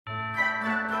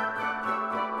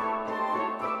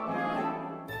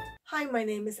Hi, my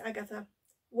name is Agata.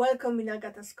 Welcome in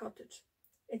Agata's Cottage.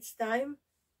 It's time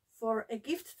for a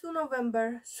Gift to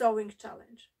November sewing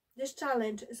challenge. This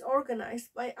challenge is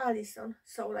organized by Alison,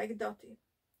 Sew Like Dottie.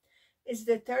 It's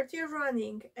the third year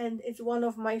running and it's one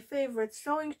of my favorite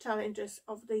sewing challenges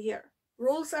of the year.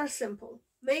 Rules are simple.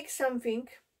 Make something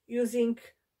using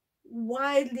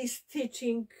widely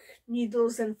stitching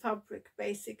needles and fabric,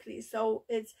 basically. So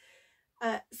it's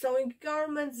sewing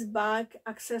garments, bag,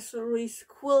 accessories,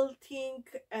 quilting,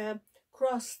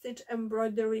 cross-stitch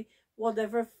embroidery,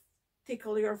 whatever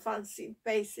tickle your fancy,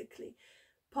 basically.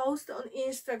 Post on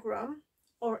Instagram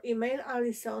or email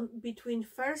Alison between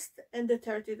 1st and the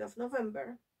 30th of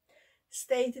November.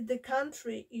 State the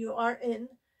country you are in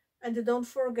and don't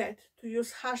forget to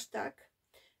use hashtag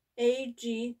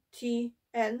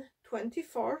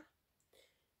AGTN24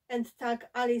 and tag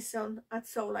Alison at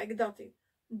Sew Like Dottie.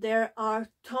 There are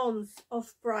tons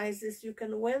of prizes you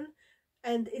can win,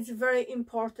 and it's very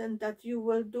important that you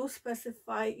will do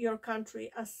specify your country,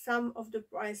 as some of the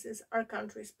prizes are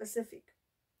country specific.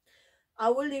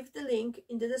 I will leave the link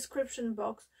in the description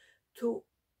box to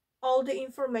all the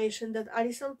information that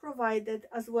Alison provided,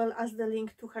 as well as the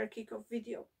link to her kickoff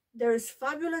video. There is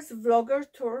fabulous vlogger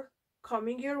tour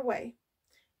coming your way.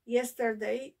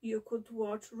 Yesterday you could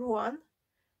watch Ruan,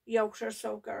 Yorkshire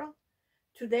Sew Girl.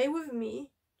 Today with me,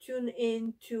 tune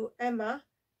in to Emma,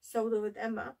 Sewed with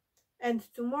Emma,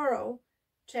 and tomorrow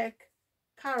check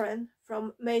Karen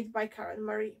from Made by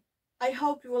KarenMarie. I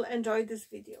hope you will enjoy this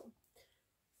video.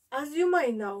 As you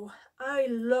might know, I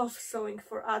love sewing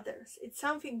for others. It's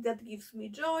something that gives me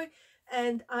joy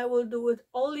and I will do it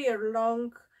all year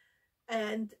long,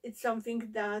 and it's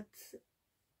something that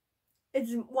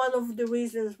it's one of the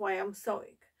reasons why I'm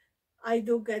sewing. I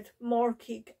do get more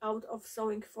kick out of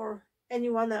sewing for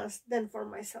anyone else than for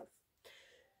myself.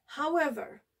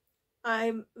 However,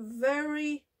 I'm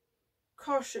very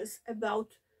cautious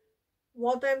about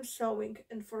what I'm sewing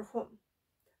and for whom,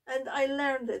 and I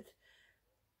learned it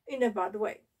in a bad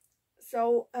way.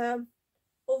 So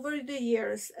over the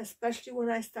years, especially when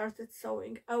I started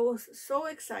sewing, I was so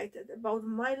excited about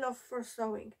my love for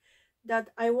sewing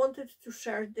that I wanted to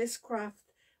share this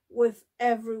craft with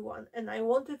everyone, and I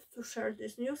wanted to share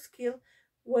this new skill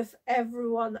with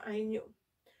everyone I knew.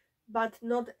 But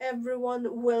not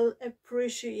everyone will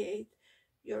appreciate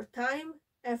your time,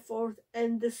 effort,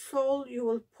 and the soul you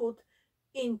will put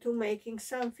into making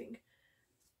something.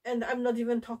 And I'm not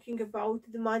even talking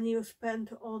about the money you spend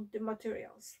on the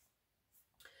materials.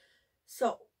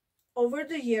 So over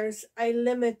the years, I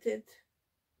limited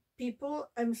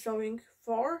people I'm sewing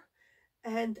for,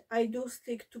 and I do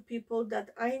stick to people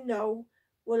that I know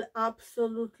will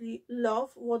absolutely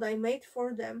love what I made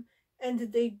for them,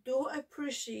 and they do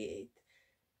appreciate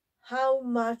how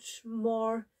much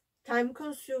more time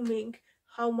consuming,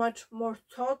 how much more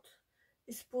thought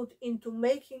is put into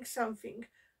making something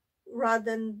rather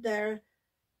than their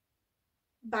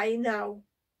buy now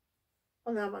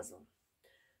on Amazon.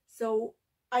 So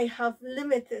I have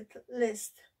limited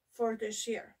list for this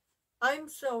year. I'm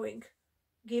sewing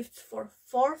gifts for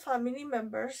 4 family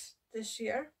members this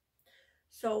year.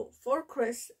 So for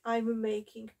Chris, I'm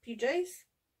making PJs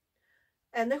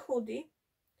and a hoodie.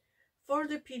 For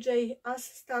the PJ, as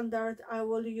standard, I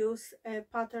will use a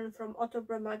pattern from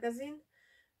Ottobre magazine,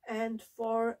 and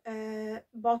for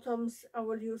bottoms, I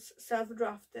will use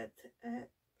self-drafted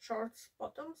shorts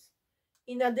bottoms.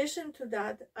 In addition to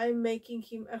that, I'm making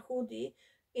him a hoodie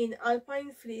in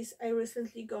alpine fleece I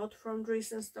recently got from Dries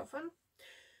 & Stoffen.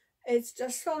 It's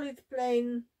just solid,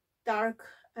 plain, dark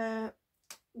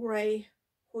grey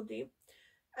hoodie,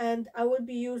 and I will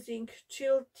be using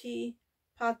Chill Tea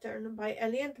pattern by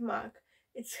Ellie & Mac.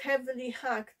 It's heavily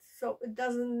hacked, so it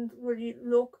doesn't really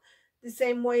look the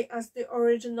same way as the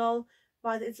original,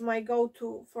 but it's my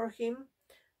go-to for him.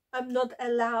 I'm not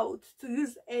allowed to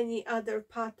use any other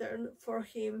pattern for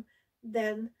him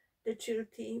than the Chill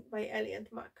Tea by Ellie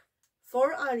 & Mac.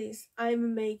 For Alice,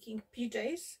 I'm making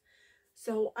PJs.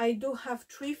 So I do have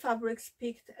 3 fabrics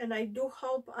picked, and I do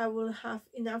hope I will have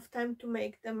enough time to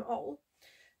make them all.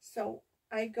 So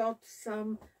I got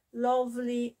some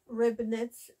lovely rib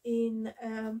knits in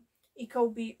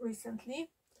Ecobee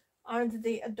recently. Aren't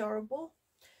they adorable?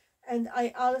 And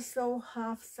I also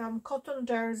have some cotton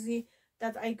jersey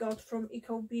that I got from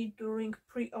Ecobee during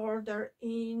pre-order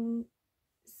in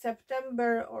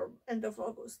September or end of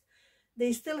August.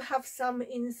 They still have some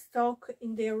in stock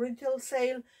in their retail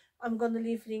sale. I'm gonna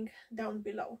leave link down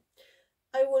below.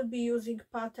 I will be using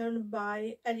pattern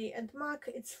by Ellie & Mac.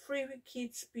 It's free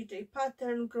kids PJ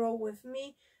pattern, Grow With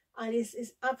Me. Alice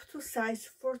is up to size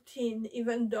 14,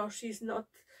 even though she's not,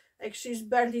 like, she's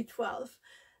barely 12.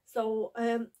 So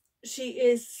she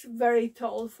is very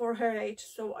tall for her age,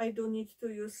 so I do need to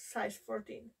use size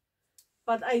 14.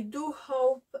 But I do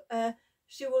hope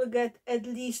she will get at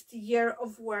least a year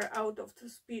of wear out of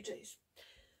those PJs.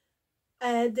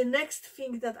 The next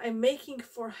thing that I'm making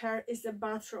for her is a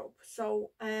bathrobe.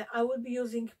 So I will be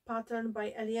using pattern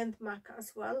by Ellie and Mac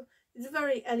as well. It's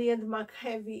very Ellie and Mac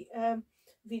heavy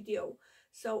video.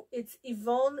 So it's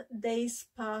Yvonne Day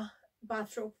Spa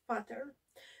bathrobe pattern.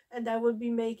 And I will be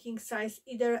making size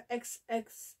either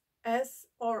XXS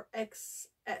or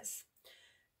XS.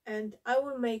 And I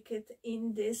will make it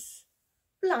in this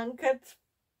blanket.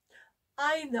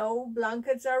 I know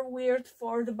blankets are weird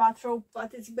for the bathrobe,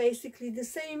 but it's basically the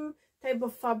same type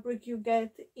of fabric you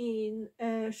get in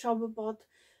shop-bought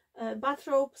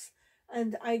bathrobes.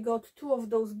 And I got 2 of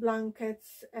those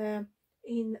blankets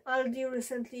in Aldi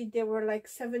recently. They were like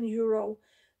 €7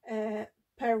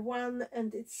 per one,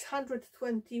 and it's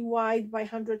 120 wide by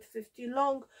 150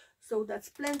 long, so that's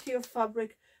plenty of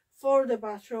fabric for the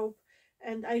bathrobe,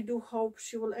 and I do hope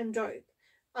she will enjoy it.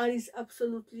 Alice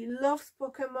absolutely loves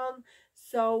Pokemon,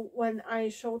 so when I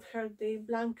showed her the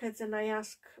blankets and I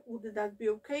asked would that be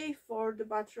okay for the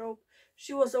bathrobe,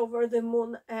 she was over the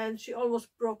moon and she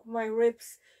almost broke my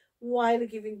ribs while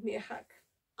giving me a hug.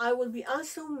 I will be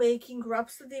also making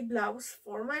Rhapsody Blouse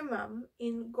for my mom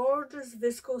in gorgeous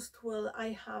viscose twill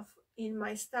I have in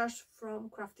my stash from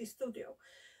Crafty Studio.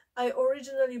 I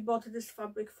originally bought this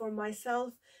fabric for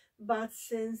myself, but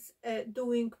since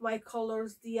doing my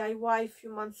colors DIY a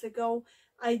few months ago,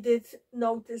 I did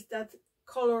notice that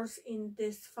colors in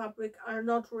this fabric are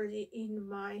not really in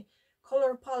my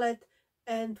color palette,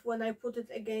 and when I put it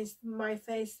against my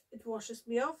face it washes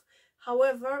me off.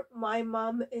 However, my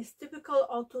mom is typical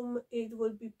autumn, it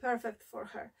will be perfect for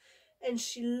her, and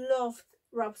she loved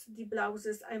Rhapsody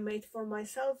blouses I made for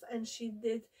myself, and she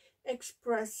did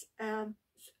express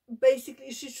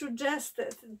basically she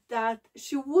suggested that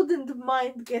she wouldn't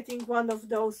mind getting one of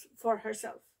those for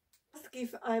herself. Last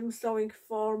gift I'm sewing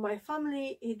for my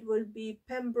family, it will be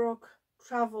Pembroke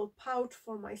travel pouch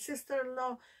for my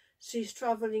sister-in-law. She's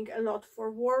traveling a lot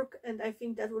for work and I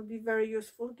think that will be very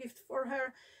useful gift for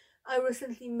her. I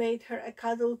recently made her a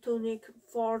cuddle tunic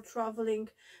for traveling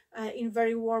in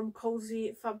very warm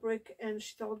cozy fabric, and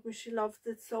she told me she loved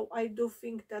it, so I do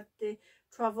think that the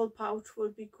travel pouch will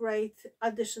be great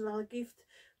additional gift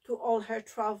to all her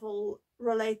travel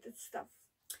related stuff.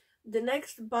 The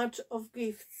next batch of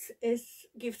gifts is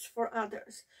gifts for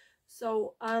others.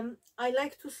 So I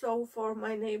like to sew for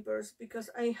my neighbors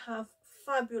because I have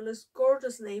fabulous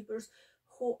gorgeous neighbors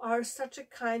who are such a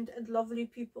kind and lovely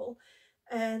people,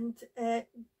 and they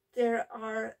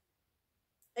are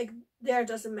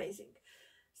just amazing.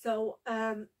 So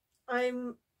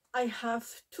I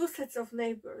have 2 sets of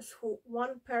neighbors who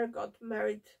one pair got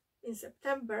married in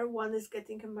September, one is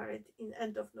getting married in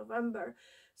end of November,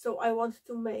 so I want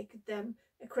to make them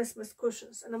a Christmas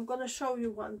cushions, and I'm gonna show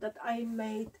you one that I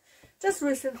made just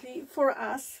recently for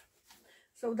us.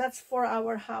 So that's for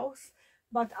our house,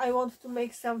 but I want to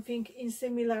make something in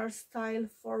similar style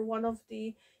for one of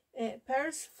the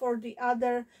pairs. For the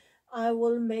other, I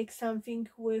will make something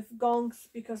with gongs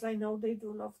because I know they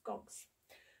do love gongs.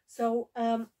 So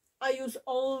I use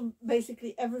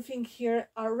basically everything here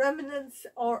are remnants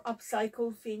or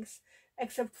upcycled things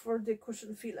except for the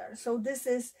cushion filler. So this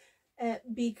is a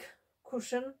big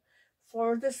cushion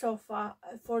for the sofa.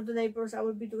 For the neighbors I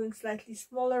will be doing slightly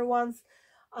smaller ones,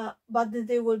 but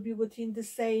they will be within the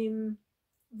same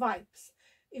vibes.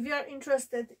 If you are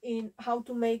interested in how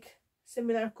to make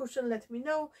similar cushion, let me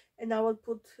know and I will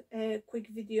put a quick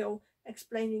video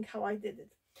explaining how I did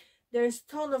it. There's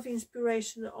a ton of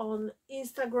inspiration on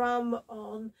Instagram,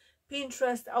 on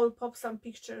Pinterest. I will pop some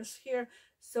pictures here,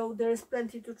 so there's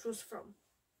plenty to choose from.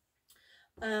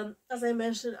 As I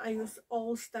mentioned, I used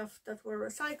all stuff that were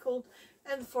recycled,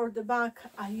 and for the back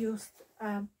I used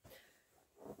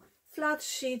flat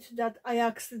sheet that I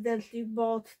accidentally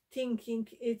bought thinking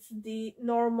it's the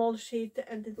normal sheet,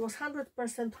 and it was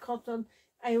 100% cotton.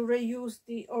 I reused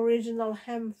the original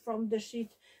hem from the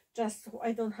sheet just so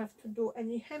I don't have to do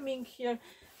any hemming here,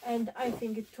 and I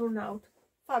think it turned out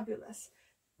fabulous.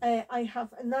 I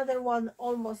have another one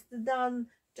almost done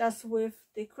just with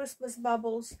the Christmas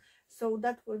bubbles, so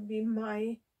that will be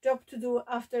my job to do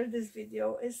after this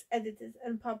video is edited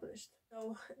and published.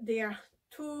 So there are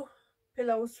 2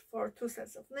 pillows for 2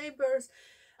 sets of neighbors.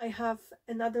 I have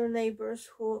another neighbors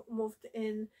who moved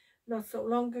in not so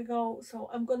long ago, so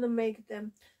I'm gonna make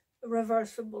them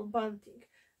reversible bunting.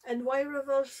 And why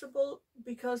reversible?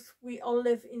 Because we all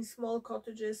live in small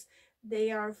cottages.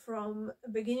 They are from the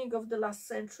beginning of the last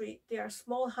century. They are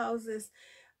small houses,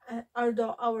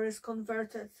 although ours is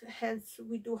converted, hence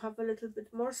we do have a little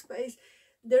bit more space.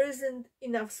 There isn't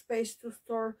enough space to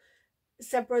store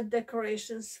separate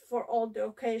decorations for all the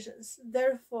occasions.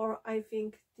 Therefore, I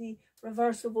think the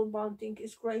reversible bunting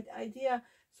is a great idea.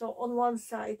 So on one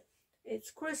side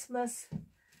it's Christmas,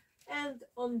 and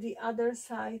on the other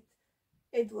side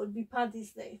it will be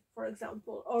Paddy's Day, for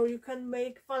example, or you can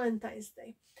make Valentine's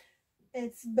Day.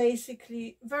 It's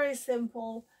basically very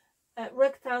simple,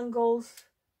 rectangles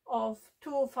of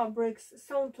two fabrics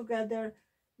sewn together,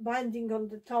 binding on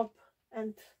the top,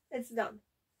 and it's done.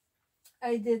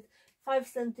 I did 5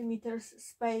 centimeters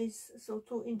space, so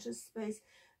 2 inches space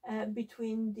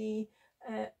between the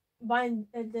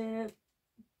the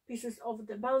pieces of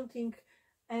the bunting,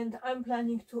 and I'm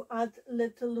planning to add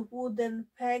little wooden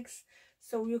pegs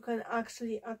so you can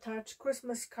actually attach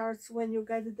Christmas cards when you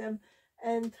get them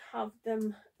and have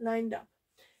them lined up.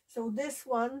 So this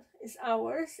one is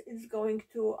ours. It's going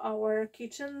to our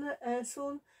kitchen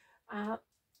soon.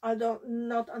 Although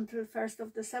not until 1st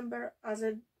of December. As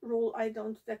a rule, I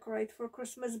don't decorate for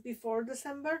Christmas before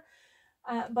December,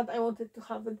 but I wanted to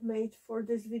have it made for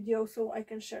this video so I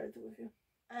can share it with you.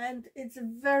 And it's a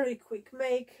very quick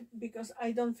make, because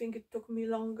I don't think it took me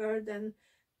longer than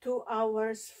 2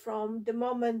 hours from the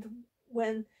moment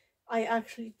when I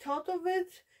actually thought of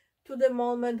it to the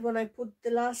moment when I put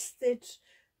the last stitch,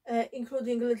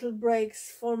 including little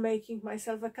breaks for making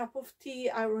myself a cup of tea,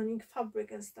 ironing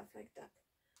fabric and stuff like that.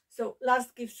 So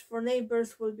last gifts for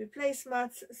neighbors will be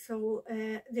placemats. So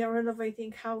they are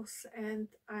renovating house and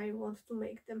I want to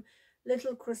make them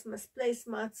little Christmas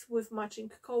placemats with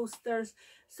matching coasters,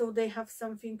 so they have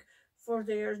something for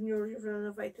their newly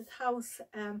renovated house.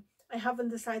 I haven't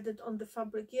decided on the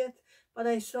fabric yet, but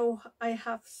I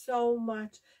have so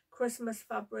much Christmas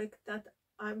fabric that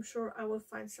I'm sure I will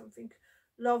find something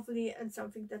lovely and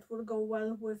something that will go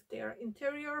well with their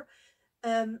interior.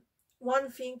 One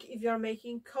thing, if you're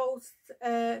making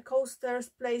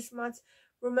coasters, placemats,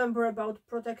 remember about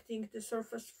protecting the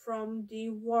surface from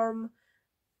the warm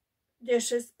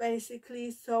dishes,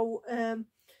 basically. So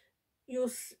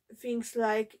use things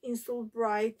like Insult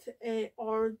Bright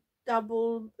or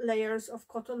double layers of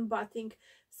cotton batting,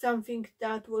 something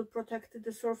that will protect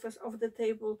the surface of the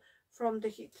table from the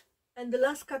heat. And the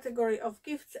last category of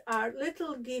gifts are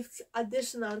little gifts,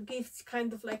 additional gifts,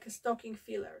 kind of like a stocking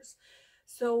fillers.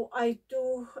 So I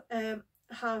do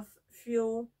have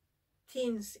few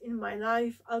teens in my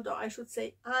life, although I should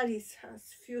say Alice has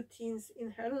few teens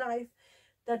in her life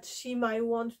that she might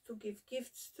want to give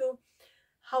gifts to.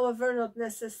 However, not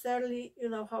necessarily, you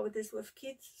know how it is with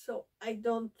kids, so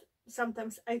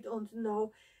sometimes I don't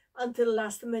know until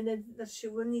last minute that she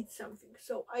will need something.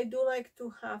 So I do like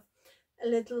to have a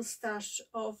little stash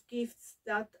of gifts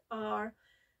that are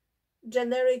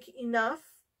generic enough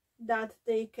that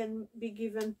they can be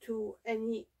given to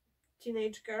any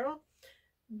teenage girl,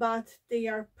 but they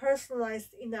are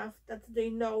personalized enough that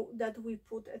they know that we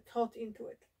put a thought into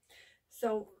it.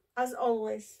 So as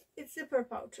always, it's zipper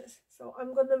pouches. So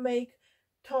I'm gonna make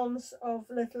tons of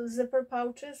little zipper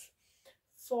pouches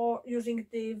for using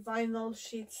the vinyl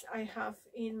sheets I have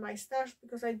in my stash,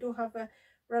 because I do have a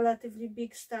relatively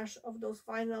big stash of those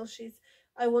vinyl sheets.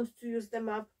 I want to use them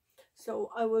up,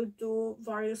 so I will do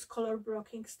various color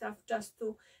blocking stuff just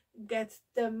to get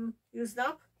them used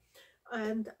up,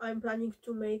 and I'm planning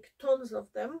to make tons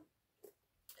of them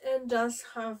and just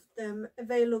have them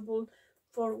available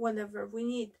for whenever we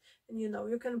need. And you know,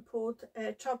 you can put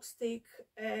a chopstick,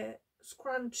 a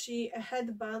scrunchie, a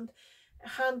headband, a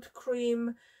hand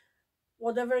cream,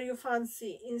 whatever you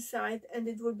fancy inside, and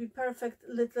it will be perfect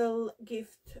little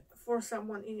gift for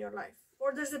someone in your life.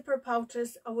 For the zipper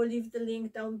pouches, I will leave the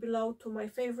link down below to my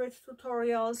favorite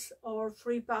tutorials or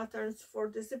free patterns for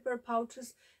the zipper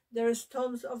pouches. There's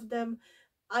tons of them.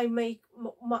 I make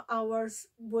ours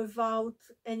without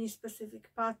any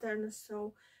specific pattern,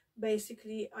 so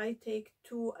basically I take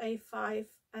 2 A5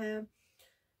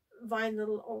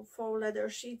 vinyl or faux leather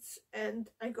sheets and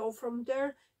I go from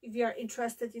there. If you are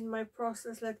interested in my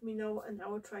process, let me know and I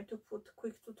will try to put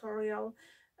quick tutorial,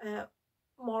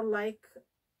 more like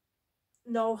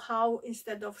know-how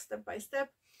instead of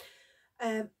step-by-step.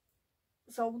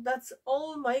 So that's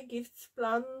all my gifts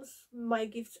plans, my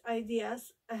gifts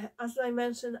ideas. As I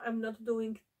mentioned, I'm not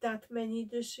doing that many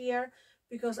this year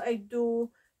because I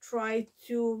do try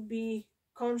to be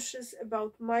conscious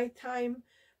about my time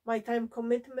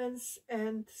commitments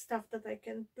and stuff that I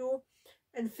can do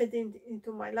and fit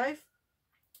into my life.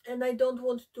 And I don't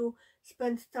want to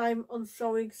spend time on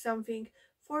sewing something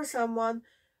for someone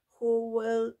who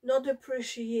will not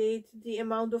appreciate the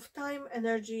amount of time,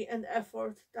 energy and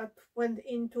effort that went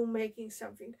into making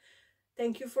something.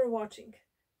 Thank you for watching.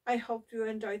 I hope you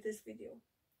enjoyed this video.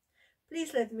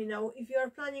 Please let me know if you are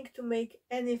planning to make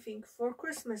anything for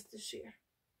Christmas this year.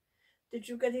 Did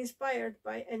you get inspired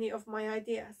by any of my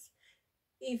ideas?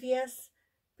 If yes,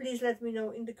 please let me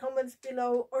know in the comments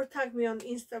below or tag me on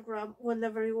Instagram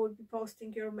whenever you will be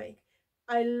posting your make.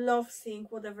 I love seeing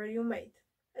whatever you made.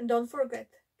 And don't forget,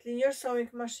 clean your sewing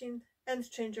machine and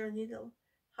change your needle.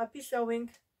 Happy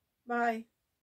sewing! Bye!